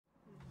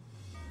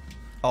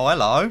Oh,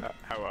 hello.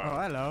 Hello. Oh,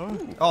 hello.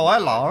 Oh,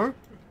 hello.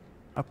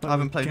 I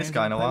haven't played this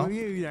guy in a while.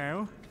 You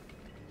now.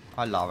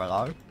 Hello,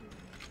 hello.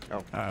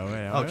 Oh,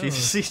 yeah. Oh,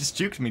 Jesus, he just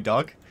juked me,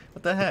 dog.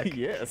 What the heck?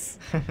 Yes.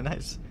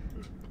 Nice.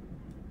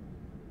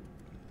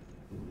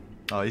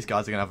 Oh, these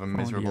guys are gonna have a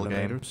miserable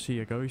game. See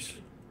you guys.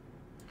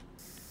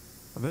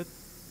 A bit.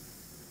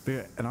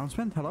 Big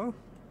announcement. Hello.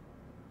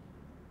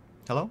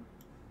 Hello?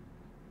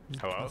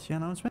 Hello. What's the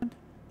announcement?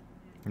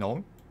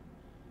 No.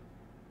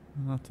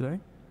 Not today.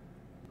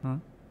 Huh?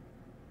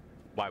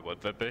 Why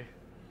would there be?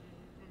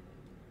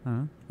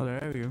 Huh? Oh,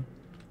 there we go.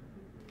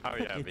 Oh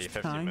yeah, it'll be It's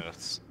 15 time.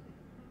 minutes.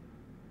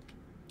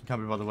 Can't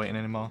be bothered waiting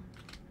anymore.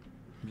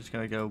 I'm just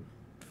gonna go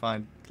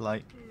find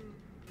light.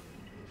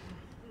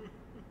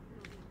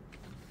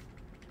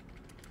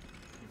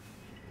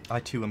 I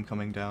too am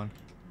coming down.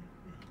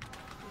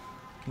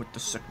 With the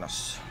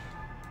sickness.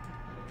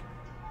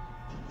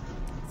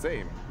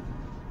 Same.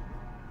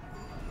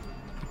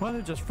 Well,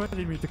 they just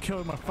threatened me to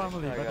kill my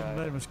family, but I didn't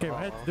let him escape.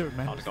 I had to do it,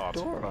 man. Oh god.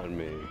 Door on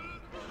me.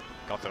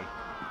 Got him.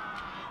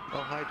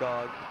 Oh, hi,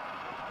 dog.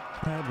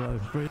 Hello,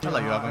 Hello,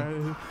 you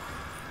Evan.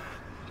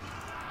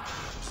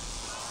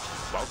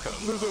 Welcome.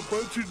 There's a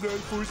bunch of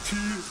 914.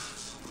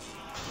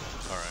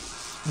 Alright.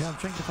 Yeah, I'm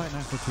trying to find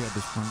 942 at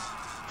this point.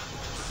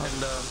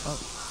 And,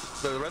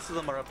 the rest of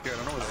them are up here. I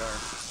don't know where they are.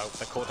 Oh,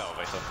 the court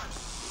elevator.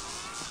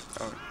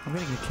 I'm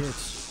getting the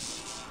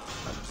kids.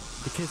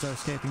 The kids are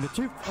escaping. The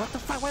two. What the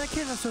fuck? Why the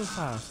kids are so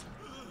fast?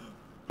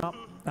 Oh,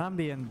 I'm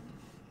being.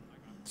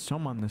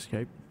 Someone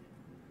escaped.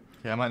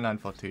 Yeah, I'm at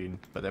 914,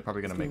 but they're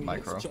probably gonna make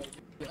micro.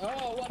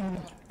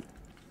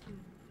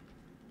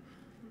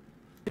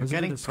 You're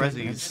getting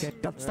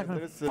prezzies. Got stuck on a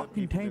There's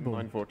fucking table.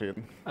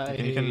 914.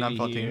 Can you get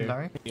 914,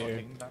 Larry?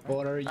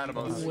 What are you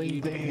Animals.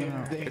 waiting?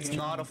 It's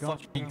not a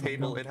fucking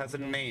table. It has a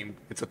name.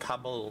 It's a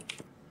table.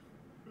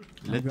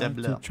 Le I'm going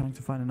to Tableau. trying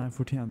to find a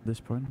 914 at this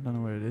point. Don't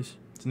know where it is.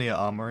 It's near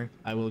Armory.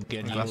 I will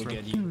get you. I will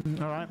get you.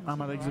 Alright,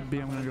 I'm at exit B.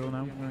 I'm gonna go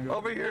now.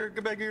 Over here.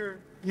 Get back here.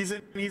 He's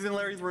in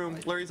Larry's room.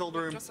 Larry's old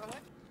room.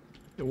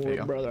 Don't you worry,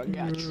 go. brother. I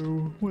got you.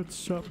 Yo,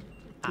 what's up?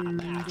 I'm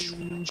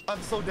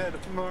so dead.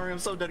 Mario, I'm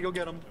so dead. Go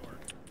get him.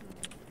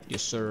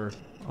 Yes, sir.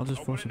 I'll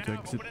just force him to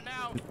exit.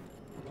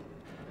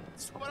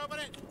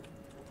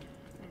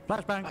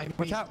 Flashbang!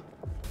 Watch out!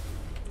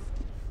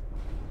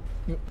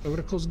 Over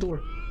to close the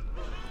door.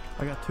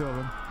 I got two of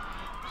them.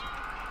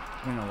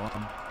 I know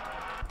one.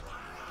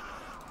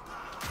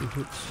 Two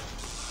hits.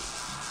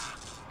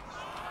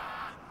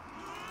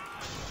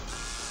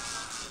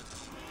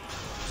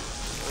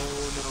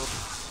 Oh no.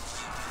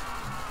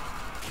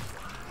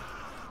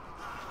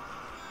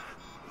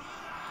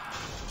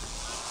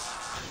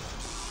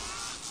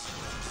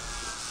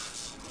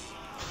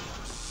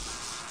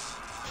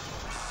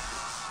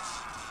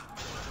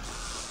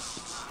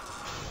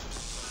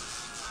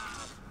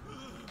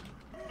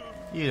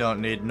 You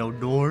don't need no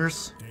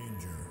doors.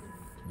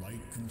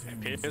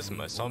 Appears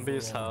my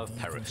zombies have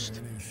perished.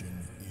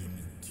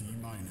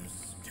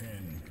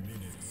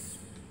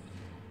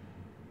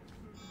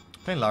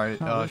 I think Larry,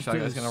 Oh, Shy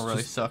Guy's gonna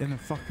really just suck. in a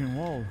fucking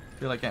wall. I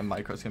feel like getting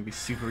micro is gonna be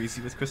super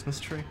easy with Christmas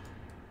Tree.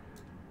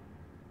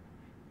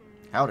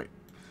 Howdy.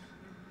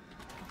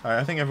 Alright,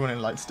 I think everyone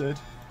in Light's dead.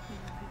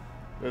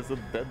 There's a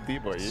dead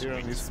D-boy here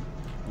and he's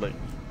like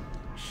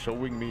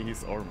showing me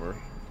his armor.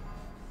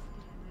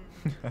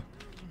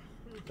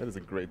 That is a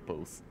great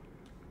pose.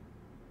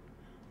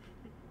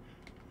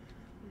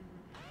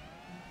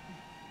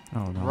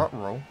 Oh no. Rot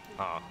roll.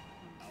 Ah.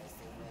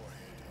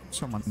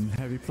 Someone in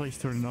heavy place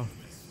turned off.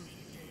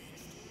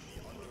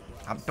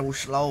 I'm too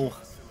slow.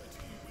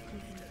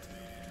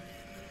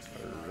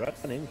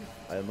 Running.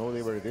 I have no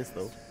idea where it is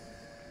though.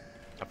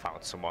 I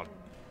found someone.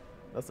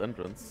 That's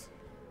entrance.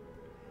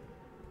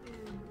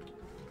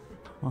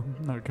 I'm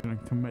not going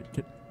to make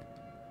it.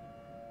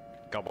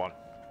 Got one.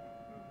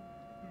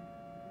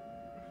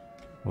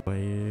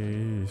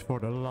 Please, for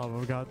the love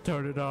of God,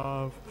 turn it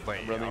off.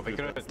 Wait, running are we through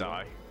gonna that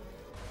die?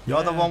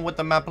 You're the one with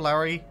the map,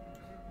 Larry.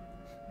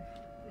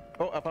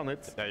 Oh, I found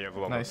it. Yeah, you're the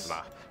one Nice. with the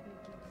map.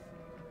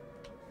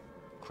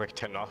 Quick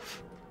turn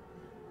off.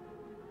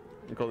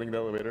 I'm calling the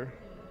elevator.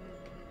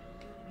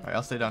 Alright,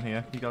 I'll stay down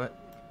here. You got it.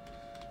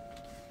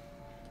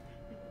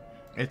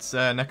 It's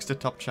next to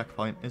top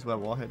checkpoint is where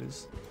Warhead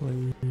is.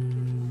 Please.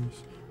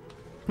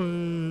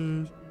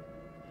 Please.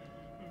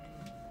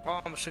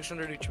 Oh, I'm a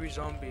 600 HP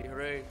zombie,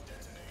 hooray.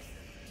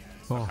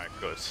 Oh, Okay,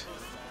 good.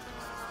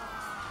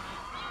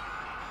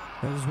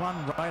 there's one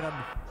right up.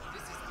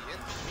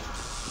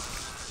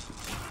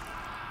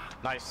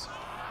 Nice.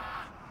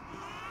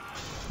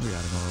 We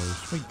got him,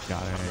 boys. We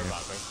got I'm him.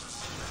 reviving.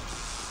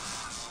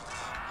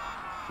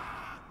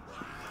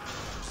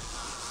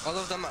 All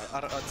of them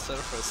are at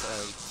surface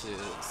and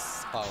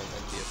spawn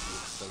MTF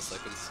in 10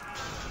 seconds.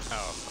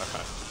 Oh,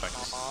 okay,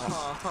 thanks.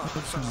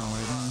 What's now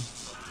waiting?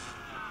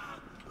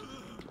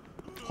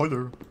 Hi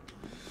there.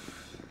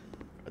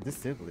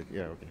 Disabled it.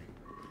 Yeah, okay.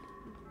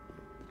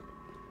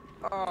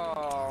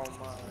 Oh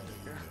my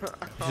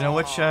god. Do you know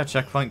which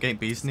checkpoint gate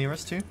B is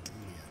nearest to?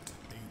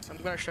 I'm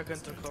gonna check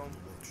intercom.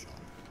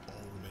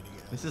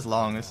 This is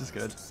long. This is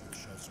good.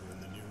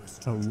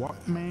 A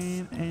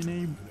Walkman and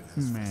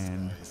a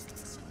man.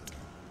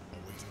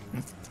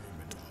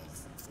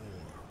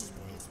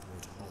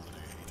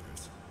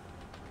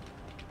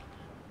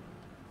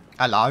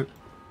 Hello.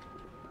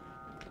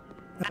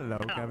 Hello,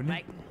 Kevin.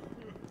 Now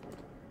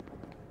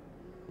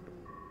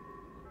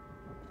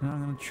I'm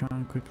gonna try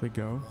and quickly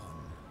go.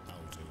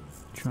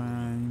 Try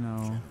and, you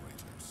know,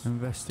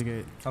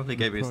 investigate. Hopefully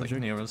the Gaby is like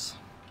project. near us.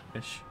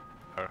 Ish.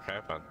 Okay,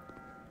 then.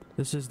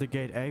 This is the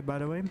gate A, by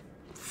the way.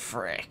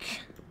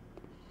 Frick.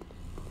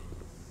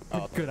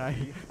 Good I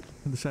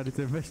decided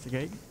to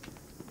investigate.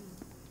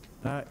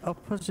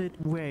 Opposite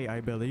way,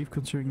 I believe,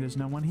 considering there's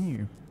no one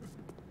here.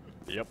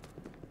 Yep.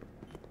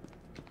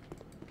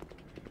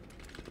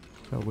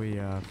 So we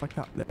fucked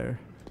up there.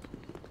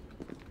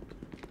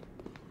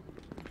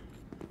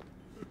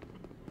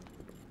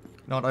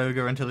 Not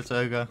ogre until it's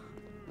ogre.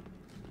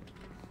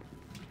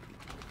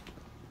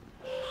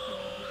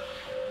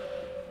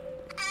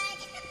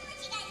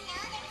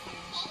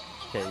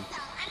 Okay.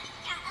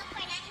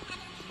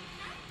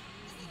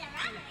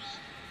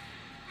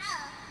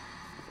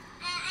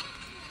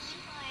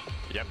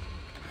 Yep.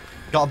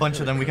 Got a bunch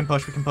of them. We can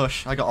push. We can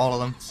push. I got all of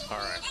them.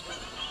 Alright.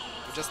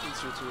 We just need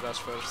you to rush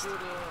first.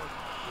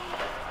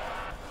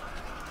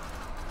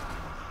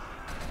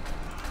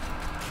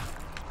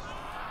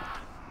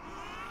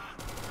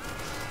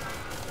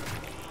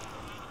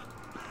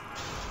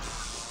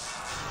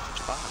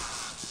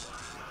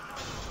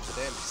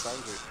 Damn, he's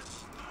hungry.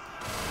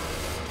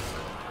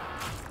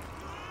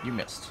 You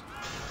missed.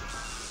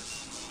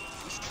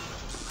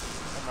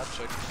 I'm not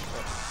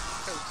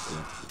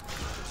checking.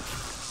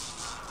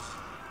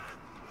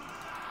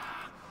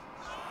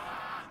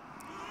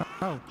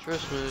 Oh,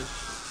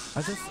 Christmas.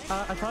 I just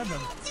I found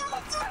them.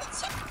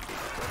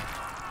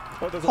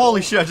 Oh, there's a Holy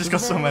wall. shit! I just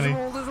got so many.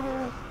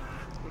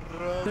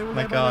 They will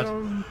My die by God. their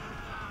own.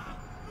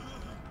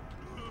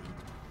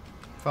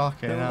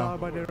 Fucking They will die hell.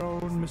 by their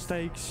own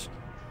mistakes.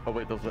 Oh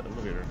wait, there's the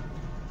elevator.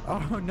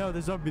 Oh no,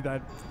 the zombie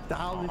died.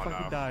 The only Oh,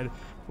 fucking no. died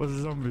was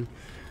a zombie.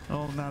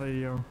 Oh, not a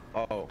yo.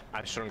 Oh.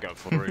 I shouldn't go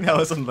for the roof. That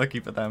was unlucky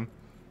for them.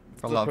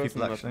 For a The lot of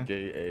person people at actually.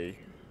 gate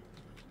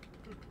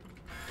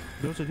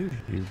Those are dude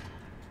here.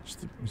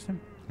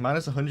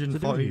 Minus What's it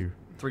do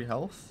 143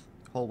 health.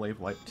 Whole wave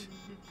wiped.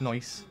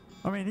 Nice.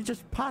 I mean, he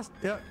just passed.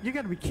 You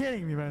gotta be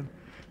kidding me, man.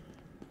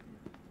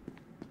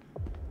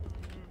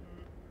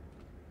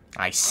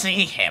 I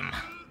see him.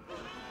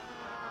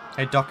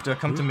 Hey doctor,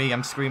 come to me.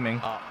 I'm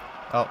screaming.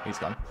 Oh, he's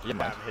gone. Yeah, Never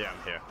mind. I'm here,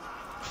 I'm here.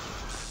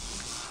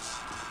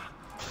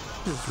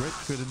 Just rage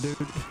quit it,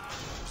 dude.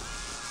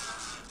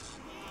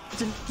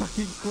 Just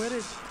fucking quit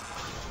it.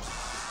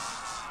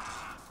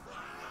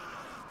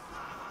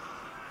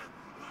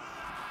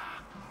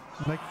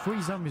 Like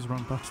 3 zombies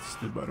run past us,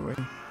 dude, by the way.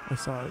 I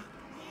saw it.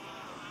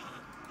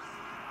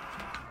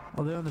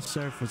 Oh, they're on the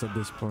surface at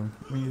this point.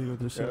 We need to go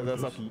to the A. Yeah,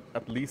 surface. there's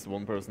at least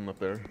one person up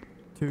there.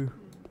 2.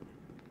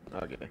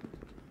 Okay.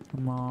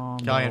 Come on,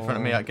 Guy in front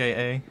of me bro. at gate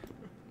A.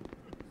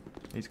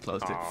 He's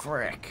closed it. Aw.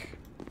 Frick.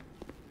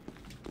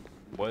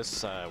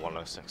 Where's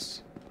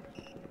 106?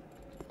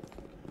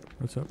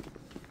 What's up?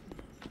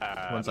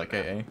 One's at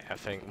gate A. I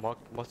think,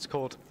 what's it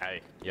called?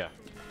 A, yeah.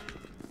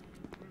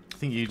 I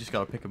think you just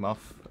gotta pick him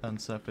off and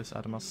surface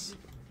Adamas.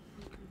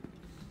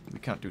 We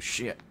can't do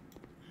shit.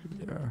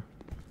 Yeah.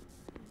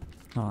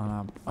 Oh,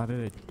 no, I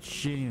did a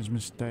genius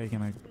mistake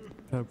and I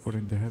teleported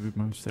into heavy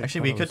mistake.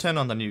 Actually, we could turn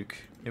on the nuke.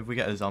 If we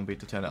get a zombie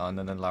to turn it on,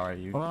 and then Lara,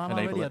 you Well, I'm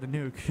enable already it. at the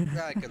nuke.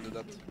 Yeah, I can do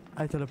that.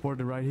 I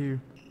teleported right here.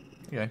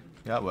 Okay, yeah,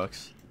 that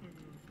works.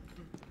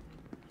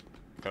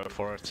 Go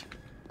for it.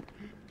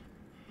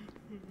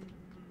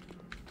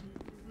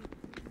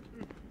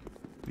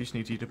 We just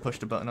need you to push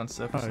the button on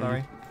surface, Oh,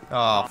 Larry.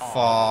 Oh,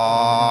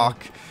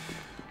 fuck.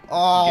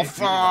 Oh, Gate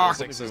fuck.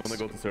 96 If we wanna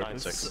go to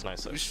surface. 96, We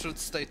 96. should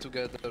stay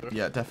together.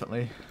 Yeah,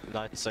 definitely.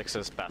 96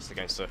 is best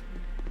against it.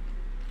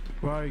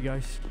 Where are you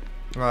guys?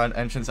 We're on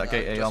entrance at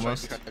gate A Just right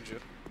almost. behind you.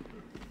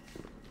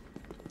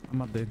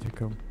 I'm at the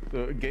intercom.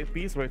 The gate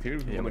B is right here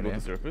if you Yeah, wanna we're go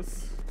to there. surface.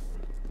 Is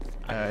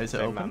it I think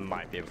that open?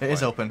 might be It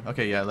is open.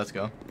 Okay, yeah, let's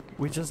go.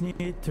 We just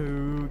need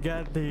to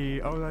get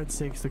the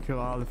 096 to kill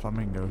all the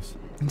flamingos.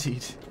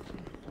 Indeed.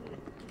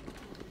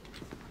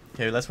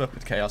 Okay, let's work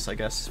with chaos, I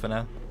guess, for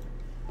now.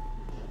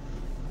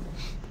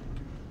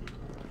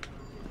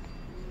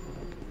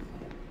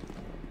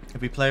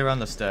 If we play around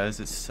the stairs,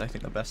 it's, I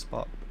think, the best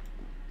spot.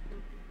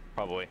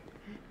 Probably.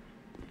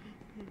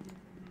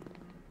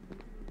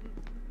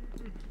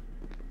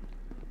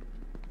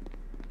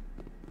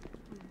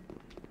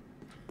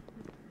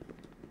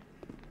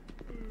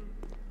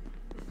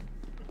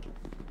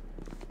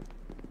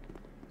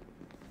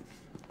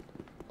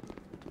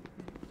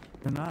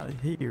 They're not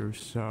here,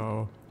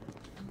 so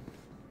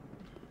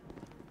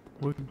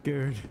we're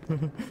good.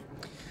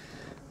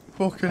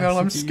 Fucking hell,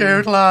 I'm SCP.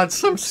 scared,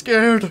 lads. I'm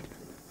scared.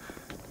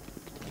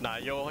 Nah,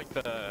 you're like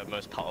the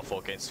most powerful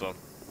against them.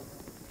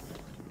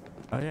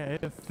 Oh yeah,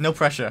 if No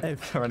pressure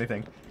If- or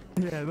anything.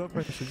 yeah, no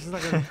pressure. Just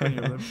not gonna 20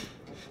 of them.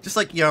 Just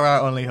like you're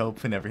our only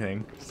hope and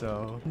everything.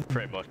 So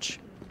Pretty much.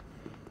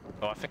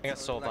 Oh, I think I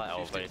saw Like that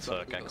 50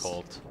 elevator get flamingos.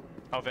 called.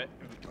 Of it.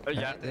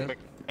 Yeah.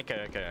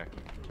 Okay.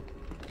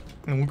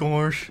 Oh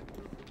gosh.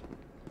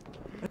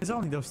 It's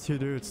only those two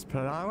dudes,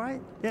 but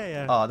alright?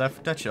 Yeah. Oh,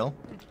 they're chill.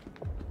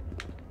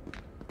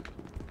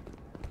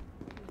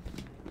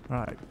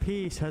 Alright,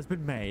 peace has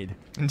been made.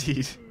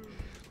 Indeed.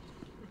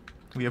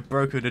 We have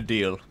brokered a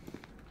deal.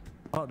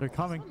 Oh, they're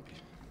coming.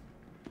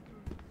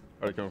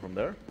 Are they coming from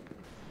there?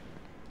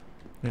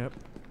 Yep.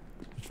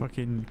 Just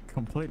fucking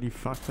completely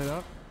fucked it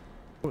up.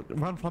 Oh,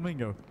 run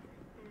Flamingo.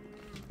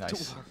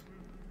 Nice.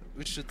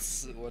 We should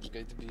watch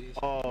gate B.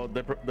 Oh,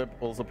 they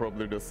also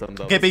probably just send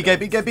out. Gibby! Get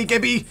They're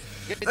B.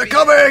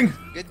 coming!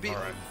 Get B.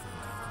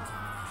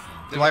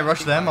 Do I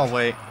rush them or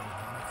wait?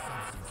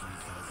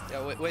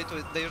 Yeah, wait,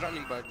 they're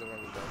running back,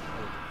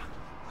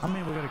 I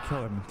mean, we're gonna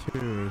kill him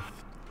too.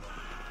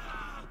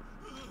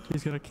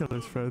 He's gonna kill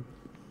his friend.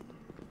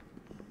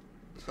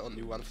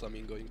 Only one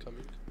Flamingo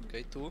incoming.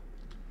 Okay, two.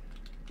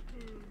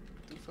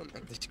 Two from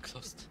and they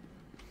closed.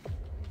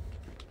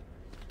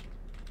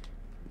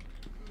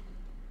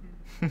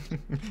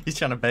 He's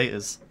trying to bait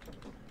us.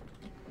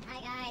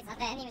 Hi guys, are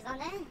there enemies on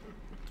there?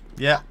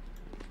 Yeah.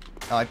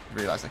 Oh, I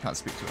realised I can't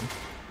speak to him.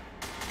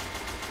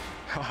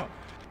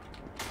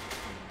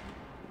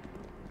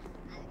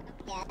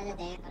 Yeah, they're there, gonna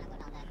go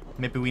down there.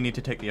 Maybe we need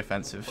to take the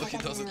offensive. He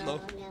doesn't know.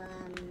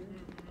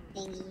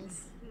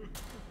 Thingies.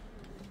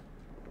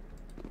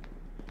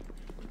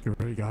 Get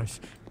ready, guys.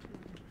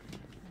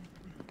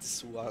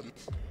 It's one.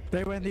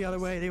 They went the other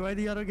way. They went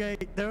the other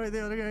gate. They went the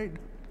other gate.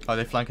 Oh,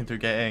 they're flanking through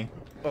gate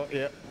Oh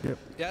yeah. Yep.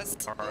 Yes,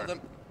 all of them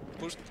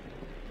pushed.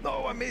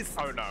 No, I missed.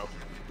 Oh no.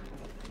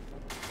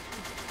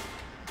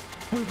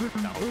 We've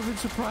been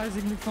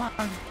surprisingly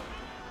fine.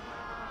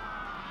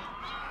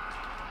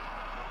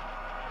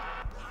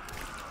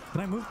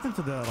 Can I move them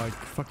to the like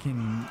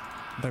fucking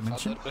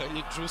dimension? I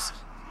need juice.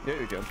 Yeah,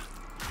 you can.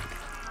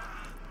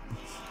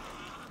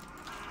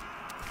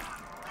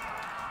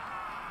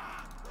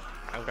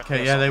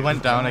 Okay, yeah, they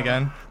went down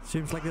again.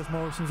 Seems like there's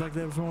more. Seems like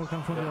there's more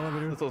coming from the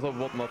elevator. That's also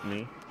what, not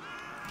me.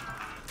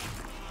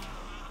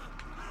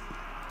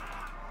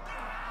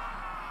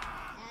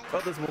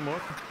 Oh, there's one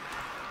more.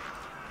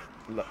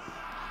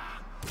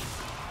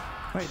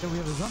 Wait, then we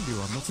have a zombie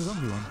one. What's the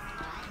zombie one?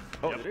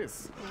 Oh, it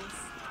is.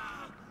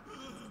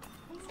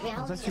 We're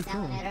holding actually this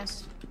cool. elevator.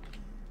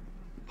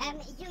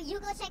 You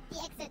go check the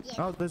exit, yeah.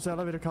 Oh, there's the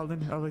elevator called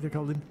in. Elevator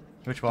called in.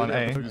 Which one?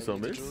 A? Two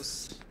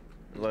zombies.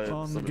 Like,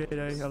 On the gate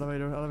A.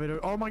 Elevator.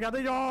 Oh my god,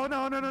 they. Oh,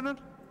 no.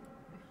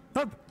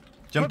 Up!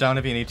 Jump down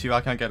if you need to.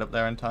 I can't get up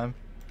there in time.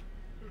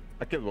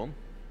 I killed one.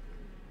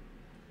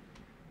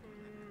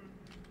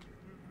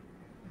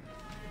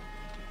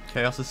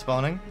 Chaos is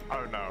spawning.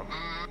 Oh no.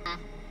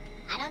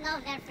 I don't know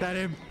if they're Get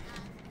him!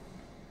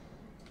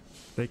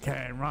 They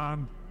can't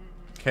run.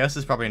 Chaos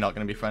is probably not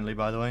going to be friendly,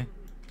 by the way.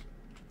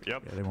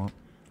 Yep. Yeah, they won't.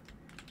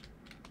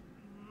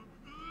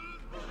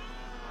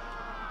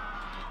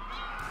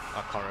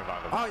 I can't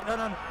revive him. Oh,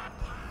 no.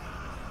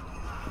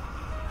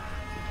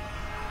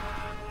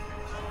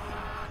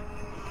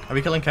 Are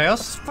we killing Chaos?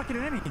 It's fucking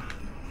an enemy.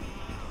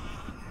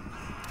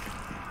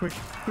 Quick,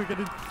 get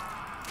in.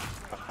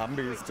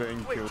 Ambi is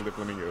saying kill the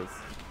Flamingos.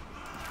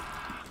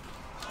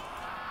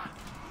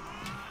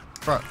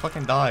 Bro,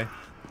 fucking die.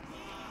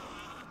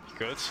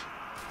 Good.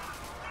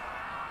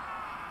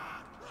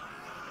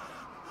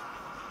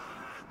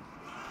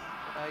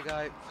 Hi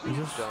guy, It's please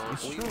just, don't.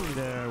 it's leave. surely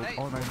there Hey,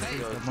 all night hey,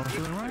 to good. most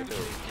of them, right?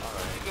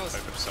 Alright, goes.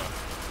 Hope so.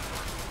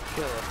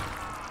 Kill her.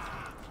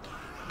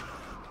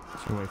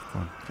 So wait,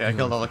 come on. Okay, I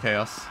killed all the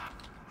Chaos.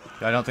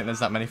 I don't think there's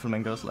that many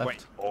Flamingos left.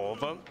 Wait, all of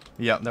them?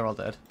 Yeah, they're all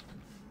dead.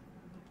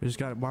 We just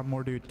got one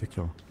more dude to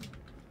kill.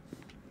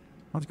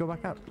 Let's go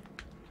back up.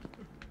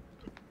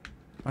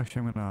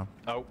 Actually, I'm gonna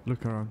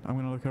look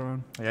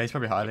around. Yeah, he's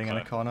probably hiding in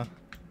a Okay. corner.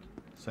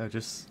 So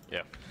just...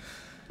 Yeah.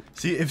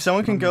 See, if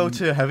someone can go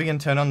to heavy and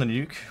turn on the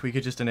nuke, we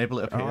could just enable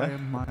it up here.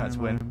 That's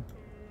win.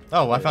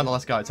 Oh, I found the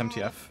last guy. It's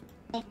MTF.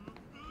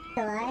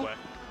 Hello? Where?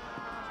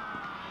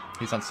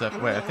 He's on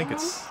surf. Wait, I think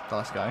it's the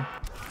last guy.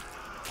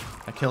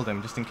 I killed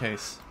him just in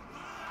case.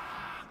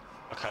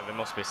 Okay, there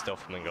must be still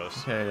Flamingos.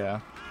 Okay, yeah.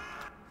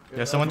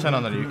 Yeah, someone turn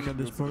on the Look nuke. at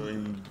this It's part.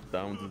 going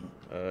down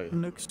to,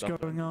 Nuke's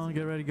going on.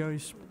 Get ready,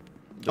 guys.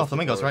 Oh,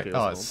 Flamingos, right? before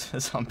Oh, Chaos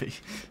it's a zombie.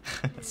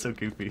 That's so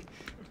goofy.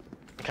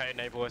 Okay,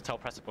 enable it, I'll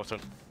press the button.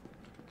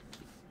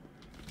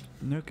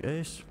 Nuke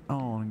is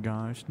on,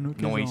 guys. Nuke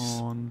Nice.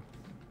 is on.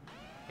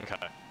 Okay.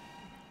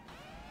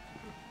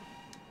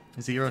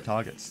 0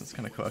 targets. That's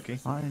kind of quirky.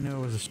 I know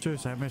it was a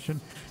suicide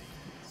mission.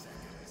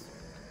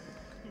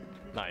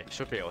 No, you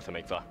should be able to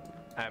make that.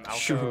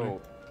 Surely.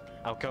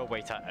 I'll go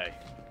wait at A.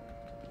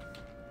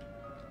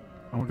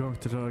 I'm going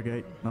to the other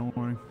gate. Don't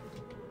worry.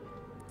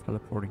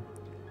 Teleporting.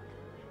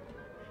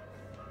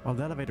 Oh,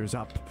 the elevator's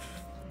up.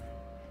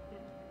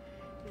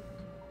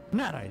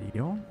 Not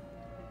ideal.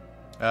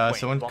 Wait,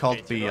 Someone what called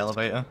gate B you got?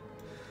 elevator.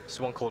 There's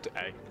one called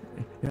A.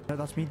 Yeah,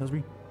 that's me. There's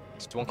one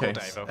Okay, called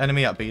Avo.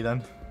 enemy at B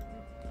then.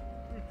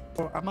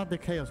 Oh, I'm at the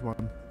chaos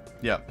one.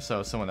 Yeah,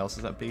 so someone else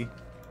is at B.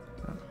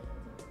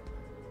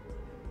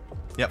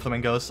 Yep,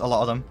 Flamingos. A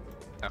lot of them.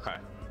 Okay.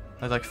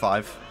 There's like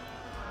 5.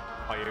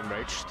 Are you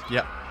enraged?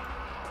 Yep.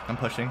 I'm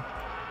pushing.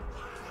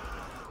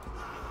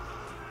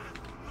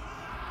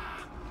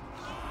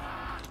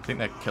 Think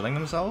they're killing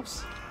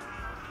themselves?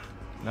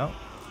 No.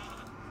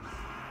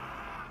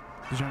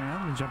 They're jumping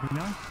out. They're jumping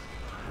now.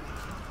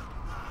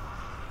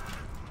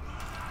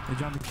 They're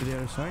jumping to the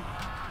other side.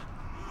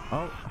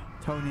 Oh,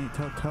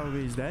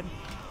 Toby's dead.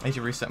 I need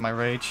to reset my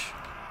rage.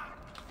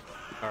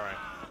 Alright.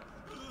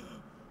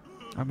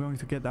 I'm going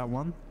to get that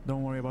one.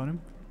 Don't worry about him.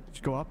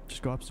 Just go up.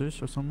 Just go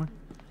upstairs or somewhere.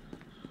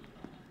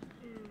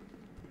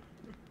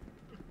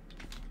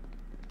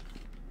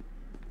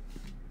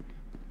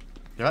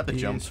 You're at the He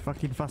jump. is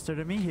fucking faster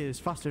than me. He is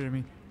faster than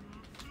me.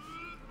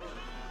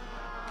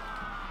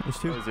 There's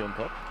two. Oh, is he on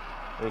top?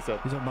 Or is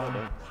that... He's on bottom.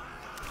 okay.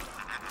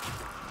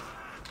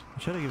 I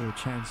should have given him a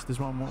chance. There's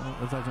one more.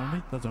 Is that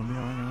zombie? That's zombie.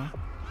 Alright, alright.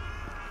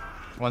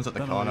 One's at the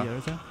Don't know where corner.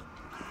 he is,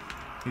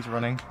 He's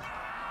running.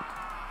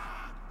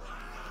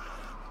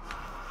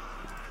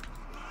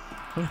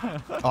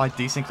 Oh, I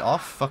desynced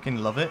off. Fucking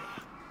love it.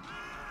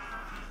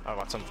 Oh,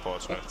 that's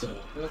unfortunate.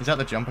 He's at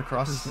the jump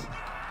across.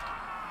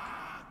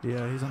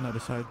 Yeah, he's on the other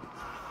side.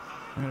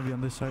 I'm gonna be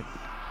on this side.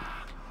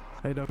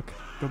 Hey, Duck.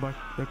 Go back.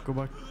 Duck, go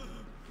back.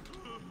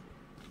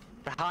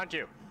 Behind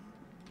you.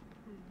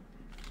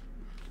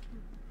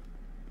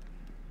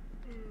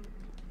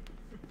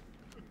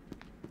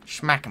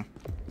 Smack him.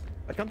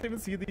 I can't even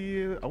see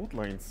the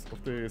outlines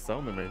of the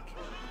sound they make.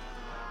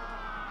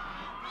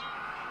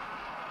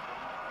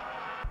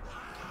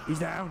 He's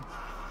down.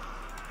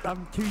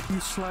 I'm too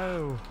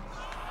slow.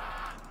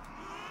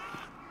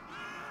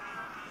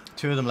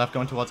 Two of them left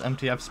going towards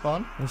MTF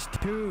Spawn. There's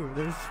two.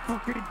 There's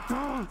fucking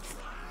two.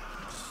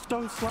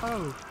 So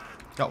slow.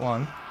 Got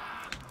one.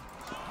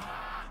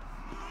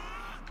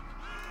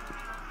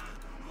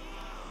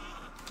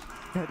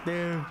 Get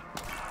him.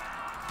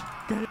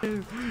 Get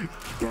him.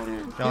 Get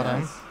him. Got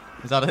him.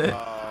 Is that it?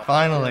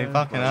 Finally,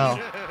 fucking hell.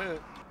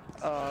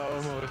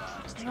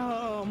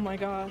 Oh my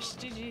gosh,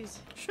 GG's.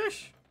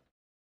 Shush.